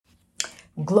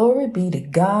Glory be to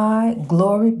God.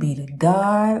 Glory be to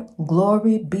God.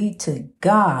 Glory be to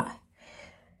God.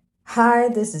 Hi,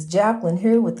 this is Jacqueline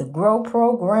here with the Grow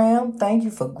Program. Thank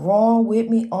you for growing with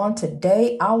me on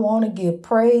today. I want to give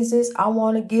praises.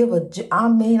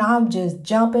 I'm just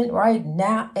jumping right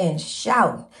now and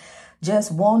shouting.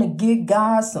 Just want to give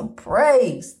God some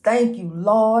praise. Thank you,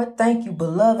 Lord. Thank you,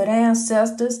 beloved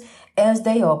ancestors, as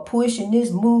they are pushing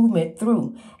this movement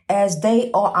through. As they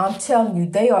are, I'm telling you,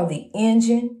 they are the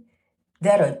engine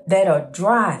that are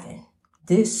driving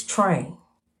this train.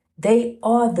 They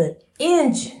are the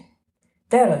engine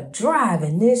that are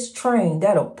driving this train,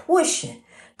 that are pushing.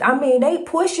 I mean, they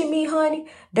pushing me, honey.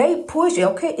 They pushing.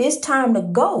 Okay, it's time to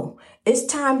go. It's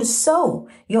time to sow.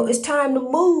 It's time to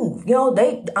move.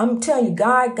 I'm telling you,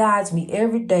 God guides me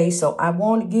every day. So I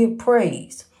want to give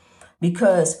praise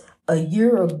because a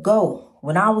year ago,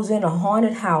 when I was in a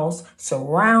haunted house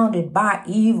surrounded by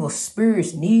evil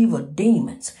spirits and evil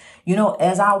demons,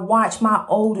 as I watched my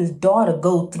oldest daughter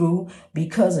go through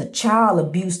because of child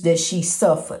abuse that she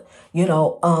suffered, and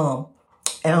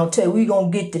I'll tell you, we're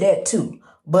going to get to that too.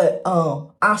 But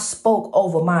I spoke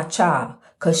over my child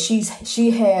because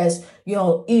she has,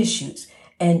 issues.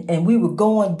 And we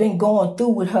been going through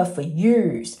with her for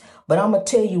years. But I'm going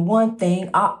to tell you one thing.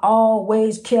 I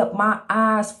always kept my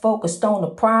eyes focused on the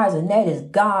prize, and that is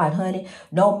God, honey.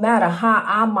 No matter how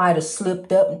I might have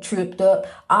slipped up and tripped up,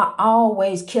 I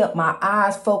always kept my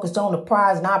eyes focused on the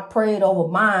prize, and I prayed over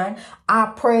mine. I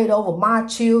prayed over my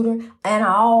children, and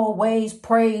I always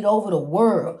prayed over the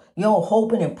world,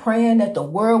 hoping and praying that the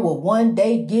world will one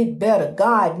day get better.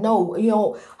 God, no,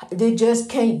 it just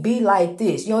can't be like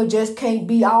this. It just can't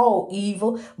be all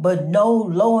evil. But no,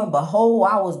 lo and behold,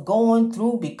 I was going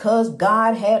through because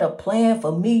God had a plan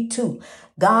for me too.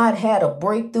 God had a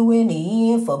breakthrough in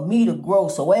the end for me to grow.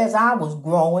 So as I was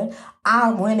growing,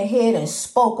 I went ahead and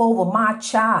spoke over my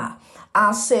child.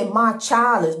 I said, my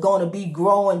child is going to be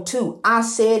growing too. I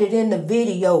said it in the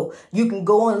video. You can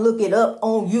go and look it up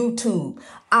on YouTube.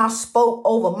 I spoke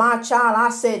over my child. I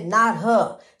said, not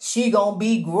her. She going to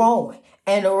be growing.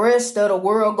 And the rest of the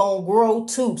world gonna grow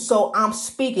too. So I'm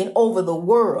speaking over the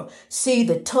world. See,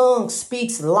 the tongue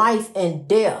speaks life and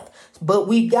death, but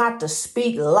we got to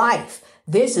speak life.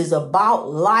 This is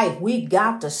about life. We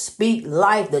got to speak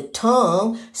life. The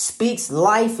tongue speaks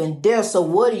life and death. So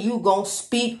what are you gonna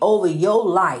speak over your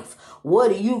life?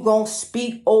 What are you gonna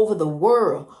speak over the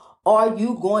world? Are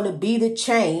you going to be the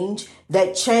change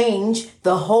that change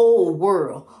the whole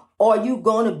world? Are you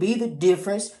going to be the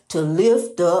difference to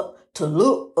lift up, to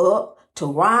look up, to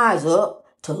rise up,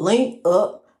 to link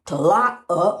up, to lock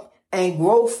up, and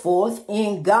grow forth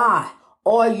in God?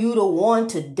 Are you the one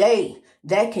today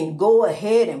that can go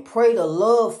ahead and pray the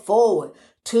love forward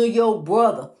to your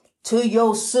brother, to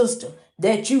your sister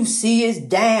that you see is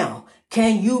down?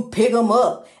 Can you pick them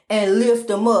up and lift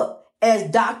them up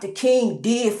as Dr. King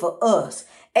did for us,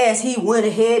 as he went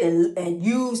ahead and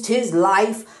used his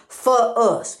life for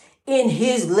us in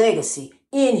his legacy,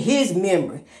 in his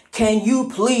memory? Can you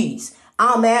please,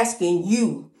 I'm asking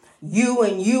you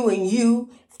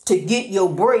to get your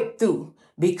breakthrough,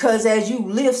 because as you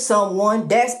lift someone,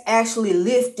 that's actually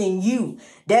lifting you.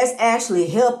 That's actually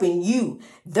helping you.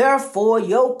 Therefore,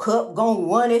 your cup gonna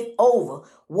run it over.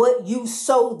 What you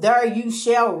sow, there you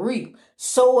shall reap.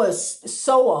 Sow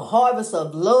a harvest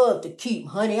of love to keep,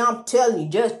 honey. I'm telling you,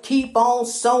 just keep on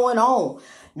sowing on.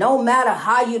 No matter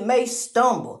how you may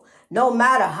stumble, no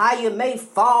matter how you may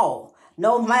fall,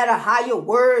 no matter how your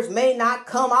words may not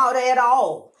come out at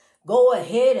all, go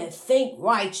ahead and think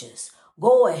righteous.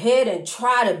 Go ahead and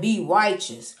try to be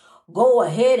righteous. Go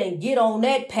ahead and get on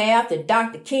that path that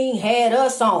Dr. King had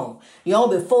us on.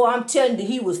 Before, I'm telling you,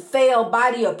 he was failed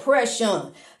by the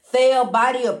oppression. Failed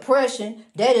by the oppression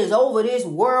that is over this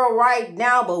world right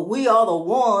now. But we are the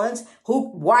ones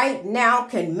who right now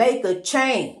can make a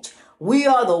change. We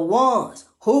are the ones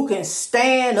who can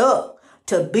stand up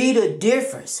to be the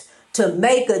difference, to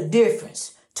make a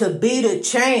difference, to be the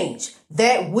change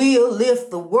that will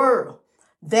lift the world,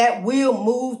 that will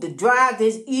move to drive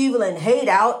this evil and hate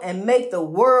out and make the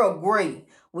world great.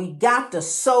 We got to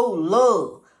sow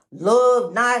love.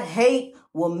 Love, not hate,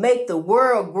 will make the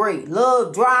world great.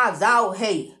 Love drives out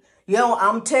hate.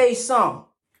 I'm tell you something.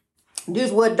 This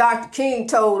is what Dr. King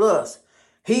told us.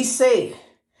 He said,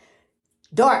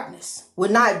 darkness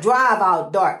will not drive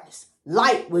out darkness.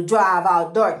 Light will drive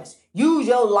out darkness. Use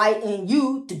your light in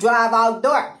you to drive out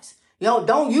darkness.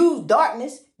 Don't use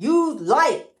darkness. Use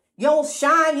light.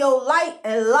 Shine your light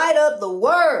and light up the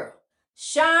world.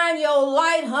 Shine your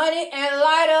light, honey, and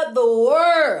light up the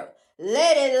world.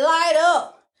 Let it light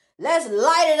up. Let's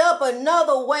light it up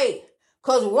another way.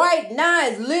 Because right now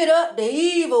it's lit up the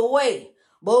evil way.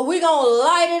 But we're going to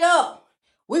light it up.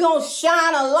 We're going to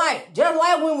shine a light. Just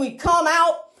like when we come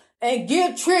out and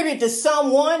give tribute to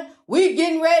someone, we're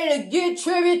getting ready to give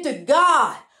tribute to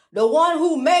God, the one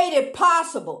who made it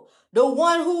possible, the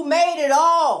one who made it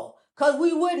all. Because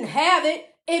we wouldn't have it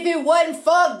if it wasn't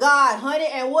for God, honey.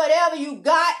 And whatever you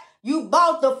got, you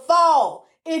bought the fall.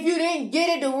 If you didn't get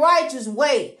it the righteous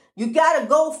way, you got to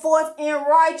go forth in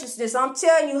righteousness. I'm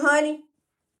telling you, honey.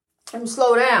 Let me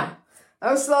slow down.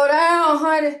 Slow down,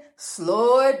 honey.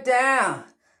 Slow it down.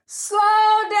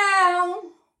 Slow down.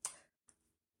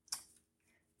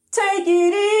 Take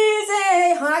it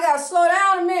easy. Honey, I got to slow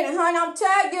down a minute, honey. I'm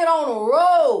trying to get on the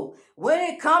road. When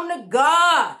it come to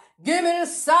God, give me the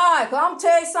side. Because I'm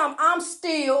telling you something,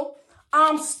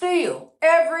 I'm still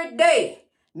every day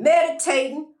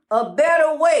meditating a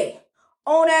better way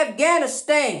on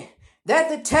Afghanistan, that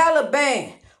the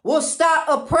Taliban will stop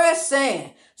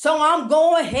oppressing. So I'm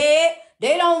going ahead.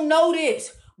 They don't know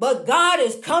this, but God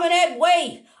is coming that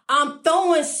way. I'm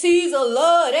throwing seeds of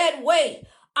love that way.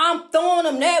 I'm throwing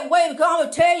them that way because I'm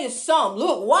going to tell you something.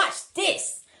 Look, watch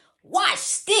this.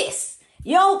 Watch this.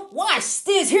 Yo, watch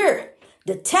this here.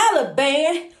 The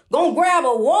Taliban going to grab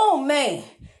a one man.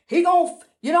 He going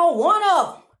to, one of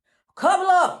them, a couple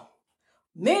of them,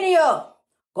 many of them,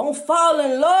 going to fall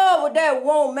in love with that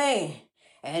one man.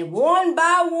 And one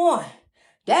by one,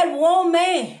 that one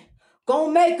man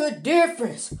going to make a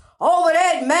difference over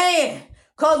that man.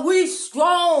 Because we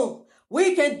strong.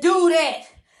 We can do that.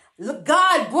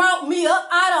 God brought me up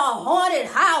out of a haunted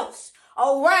house,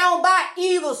 around by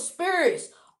evil spirits,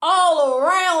 all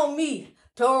around me,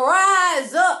 to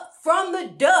rise up from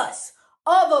the dust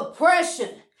of oppression,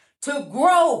 to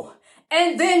grow,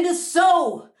 and then to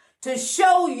sow, to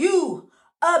show you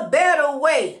a better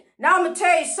way. Now I'm going to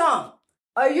tell you something.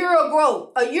 A year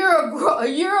ago,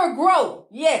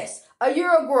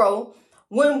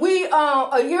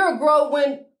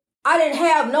 when I didn't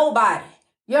have nobody,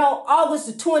 August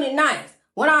the 29th,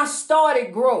 when I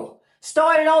started grow,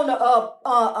 started on the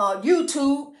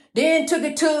YouTube, then took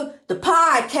it to the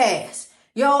podcast,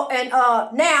 and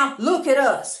now look at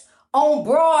us on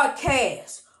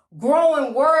broadcast,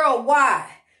 growing worldwide.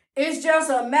 It's just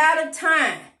a matter of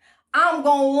time. I'm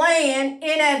going to land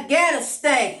in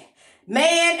Afghanistan.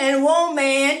 Man and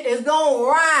woman is going to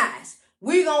rise.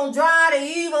 We're going to drive the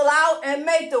evil out and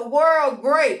make the world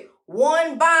great,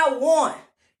 one by one.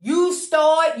 You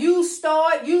start,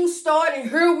 and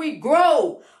here we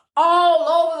grow all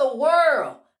over the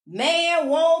world. Man,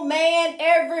 woman,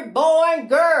 every boy and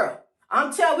girl.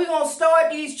 I'm telling you, we're going to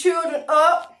start these children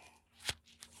up.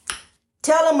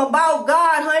 Tell them about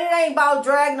God, honey. It ain't about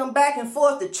dragging them back and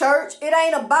forth to church. It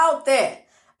ain't about that.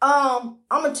 I'm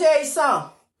going to tell you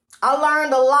something. I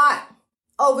learned a lot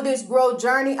over this growth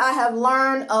journey. I have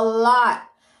learned a lot.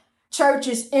 Church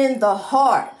is in the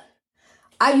heart.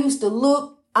 I used to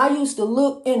look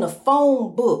in the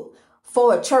phone book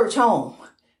for a church home,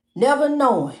 never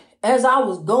knowing as I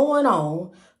was going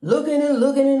on, looking and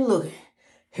looking and looking,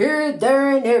 here,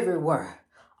 there, and everywhere.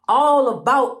 All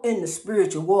about in the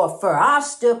spiritual warfare. I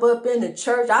step up in the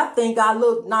church. I think I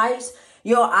look nice.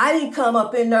 I didn't come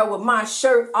up in there with my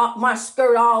skirt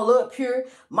all up here,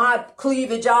 my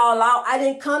cleavage all out. I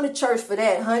didn't come to church for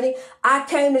that, honey. I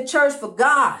came to church for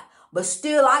God. But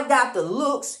still, I got the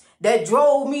looks that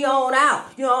drove me on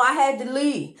out. I had to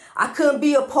leave. I couldn't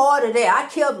be a part of that. I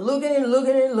kept looking and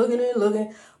looking and looking and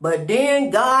looking. But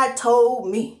then God told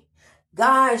me,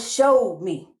 God showed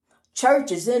me,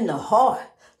 church is in the heart.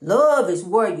 Love is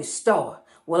where you start.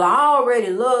 Well, I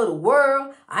already love the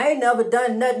world. I ain't never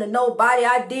done nothing to nobody.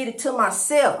 I did it to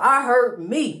myself. I hurt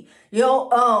me. And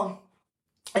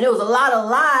there was a lot of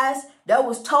lies that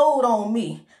was told on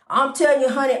me. I'm telling you,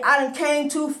 honey, I done came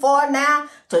too far now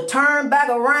to turn back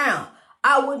around.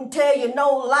 I wouldn't tell you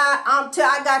no lie. I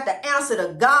got the answer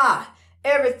to God.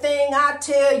 Everything I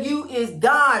tell you is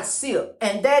God's seal,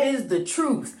 and that is the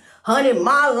truth. Honey,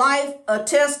 my life, a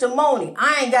testimony.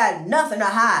 I ain't got nothing to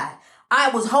hide. I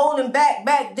was holding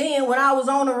back then when I was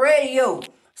on the radio.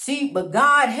 See, but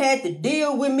God had to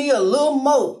deal with me a little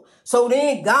more. So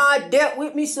then God dealt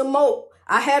with me some more.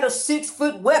 I had a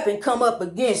 6-foot weapon come up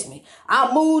against me.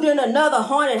 I moved in another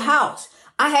haunted house.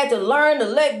 I had to learn to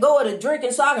let go of the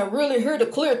drinking so I can really hear the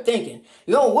clear thinking.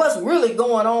 What's really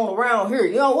going on around here?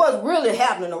 What's really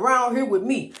happening around here with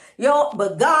me?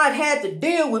 But God had to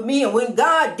deal with me. And when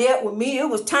God dealt with me, it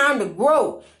was time to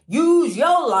grow. Use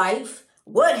your life.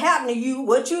 What happened to you,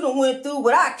 what you done went through,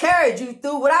 what I carried you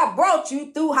through, what I brought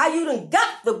you through, how you done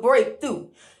got the breakthrough.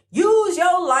 Use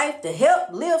your life to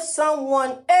help lift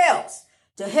someone else,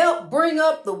 to help bring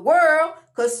up the world.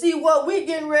 Because see what we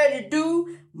getting ready to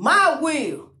do, my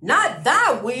will, not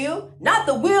thy will, not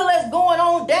the will that's going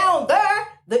on down there,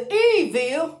 the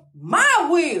evil, my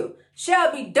will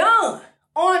shall be done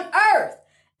on earth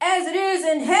as it is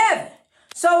in heaven.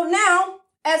 So now,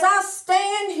 as I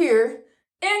stand here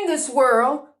in this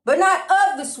world, but not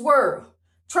of this world,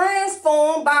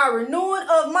 transformed by a renewing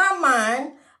of my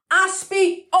mind, I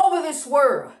speak over this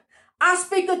world. I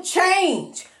speak a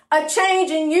change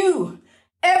in you.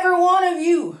 Every one of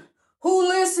you who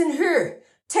listen here,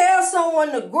 tell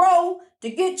someone to grow, to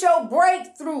get your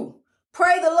breakthrough.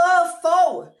 Pray the love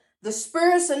forward. The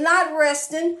spirits are not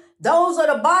resting. Those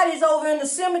are the bodies over in the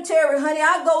cemetery, honey.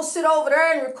 I go sit over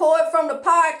there and record from the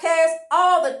podcast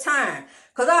all the time.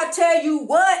 Because I tell you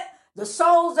what, the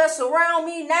souls that surround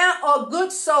me now are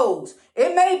good souls.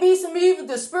 It may be some evil.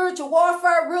 The spiritual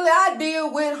warfare really I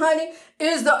deal with, honey,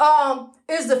 is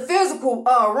the physical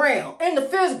realm. In the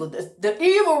physical, the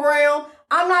evil realm,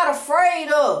 I'm not afraid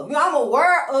of. You know, I'm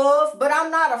aware of, but I'm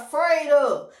not afraid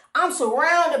of. I'm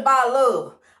surrounded by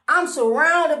love. I'm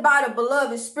surrounded by the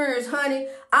beloved spirits, honey.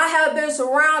 I have been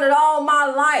surrounded all my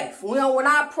life. You know, when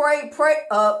I pray,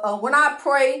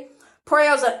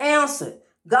 prayers are answered.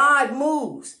 God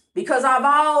moves because I've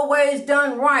always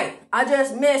done right. I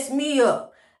just messed me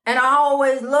up. And I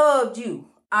always loved you.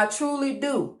 I truly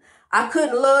do. I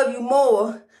couldn't love you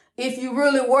more if you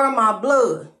really were my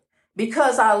blood,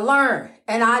 because I learned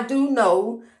and I do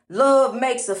know love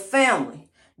makes a family.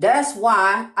 That's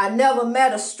why I never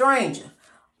met a stranger.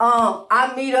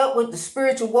 I meet up with the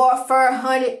spiritual warfare,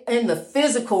 honey, in the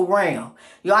physical realm.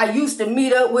 You know, I used to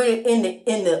meet up with it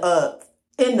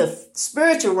in the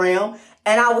spiritual realm,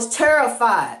 and I was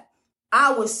terrified.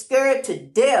 I was scared to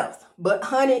death. But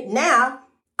honey, now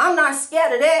I'm not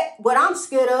scared of that. What I'm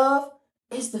scared of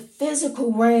is the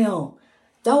physical realm.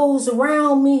 Those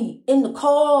around me in the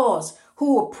cars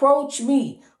who approach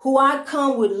me, who I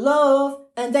come with love,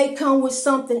 and they come with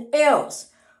something else.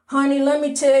 Honey, let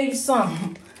me tell you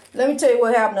something. Let me tell you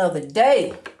what happened the other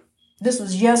day. This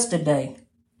was yesterday.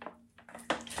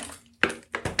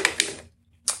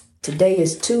 Today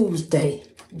is Tuesday,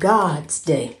 God's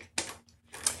day.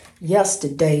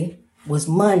 Yesterday was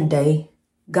Monday,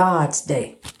 God's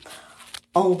day.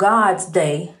 On God's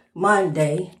day,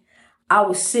 Monday, I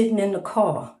was sitting in the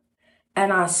car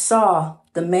and I saw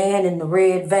the man in the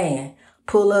red van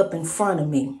pull up in front of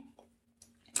me.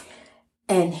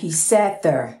 And he sat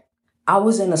there. I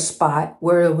was in a spot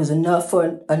where it was enough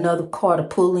for another car to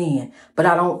pull in, but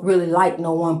I don't really like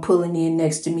no one pulling in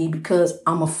next to me because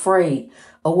I'm afraid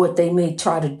of what they may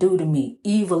try to do to me.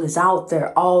 Evil is out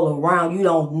there all around. You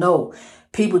don't know.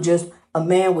 A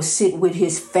man was sitting with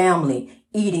his family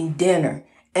eating dinner,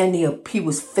 and he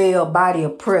was failed by the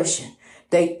oppression.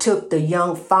 They took the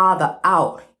young father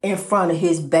out in front of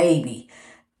his baby.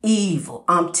 Evil.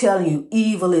 I'm telling you,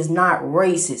 evil is not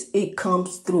racist. It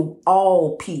comes through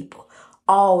all people,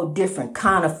 all different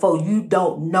kind of folk. You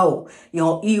don't know. You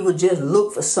know, evil just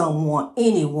look for someone,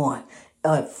 anyone.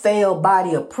 Failed by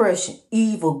the oppression.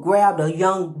 Evil grabbed a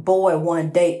young boy one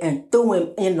day and threw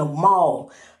him in the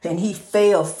mall, and he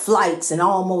fell flights and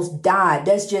almost died.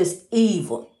 That's just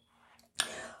evil.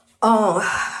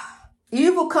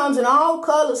 Evil comes in all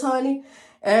colors, honey.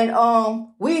 And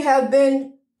we have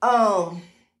been, I'm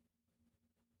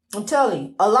telling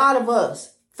you, a lot of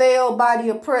us failed by the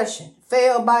oppression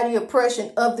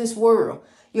of this world.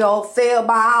 You know, failed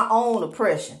by our own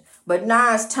oppression. But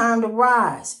now it's time to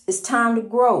rise. It's time to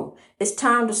grow. It's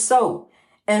time to sow.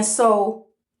 And so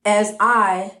as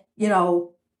I,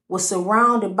 was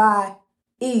surrounded by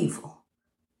evil.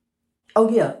 Oh,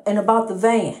 yeah. And about the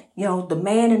van, the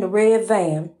man in the red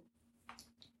van,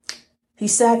 he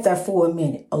sat there for a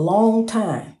minute, a long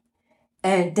time.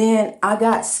 And then I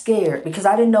got scared because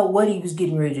I didn't know what he was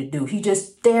getting ready to do. He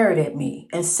just stared at me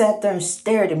and sat there and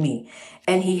stared at me.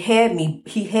 And he had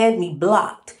me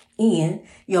blocked in.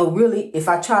 Really, if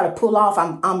I try to pull off,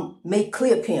 I may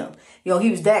clip him. He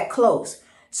was that close.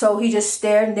 So he just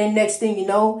stared, and then next thing you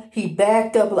know, he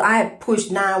backed up. I had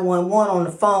pushed 911 on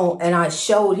the phone, and I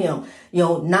showed him,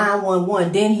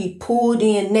 911. Then he pulled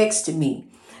in next to me.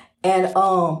 And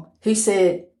he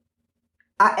said,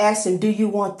 I asked him, do you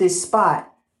want this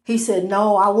spot? He said,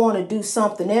 no, I want to do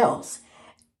something else.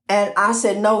 And I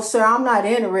said, no, sir, I'm not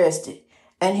interested.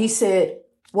 And he said,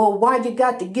 well, why you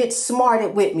got to get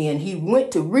smarted with me? And he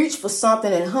went to reach for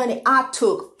something, and honey, I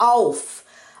took off.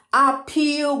 I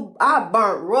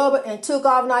burnt rubber and took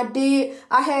off, and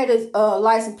I had his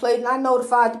license plate, and I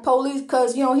notified the police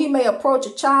because, he may approach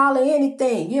a child or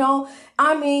anything,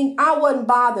 I wasn't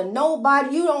bothering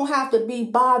nobody. You don't have to be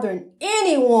bothering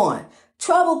anyone.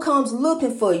 Trouble comes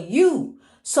looking for you.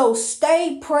 So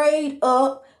stay prayed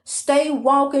up. Stay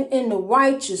walking in the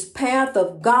righteous path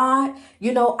of God.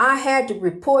 You know, I had to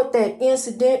report that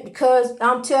incident because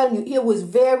I'm telling you, it was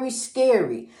very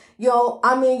scary. You know,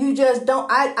 I mean, you just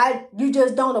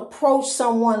don't approach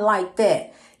someone like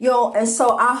that. You know, and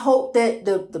so I hope that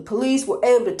the police were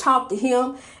able to talk to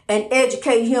him and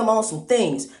educate him on some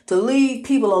things to leave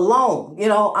people alone. You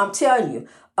know, I'm telling you.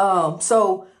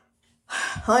 So,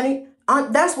 honey,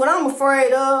 that's what I'm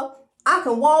afraid of. I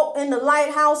can walk in the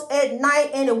lighthouse at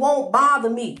night and it won't bother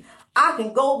me. I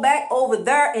can go back over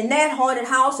there in that haunted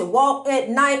house and walk at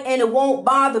night and it won't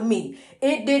bother me.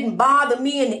 It didn't bother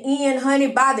me in the end, honey.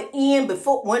 By the end,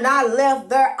 before when I left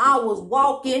there, I was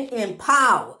walking in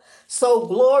power. So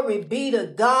glory be to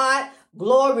God.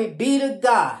 Glory be to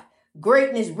God.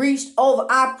 Greatness reached over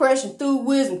oppression through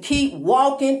wisdom. Keep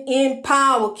walking in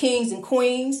power, kings and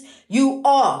queens. You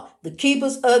are the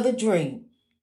keepers of the dream.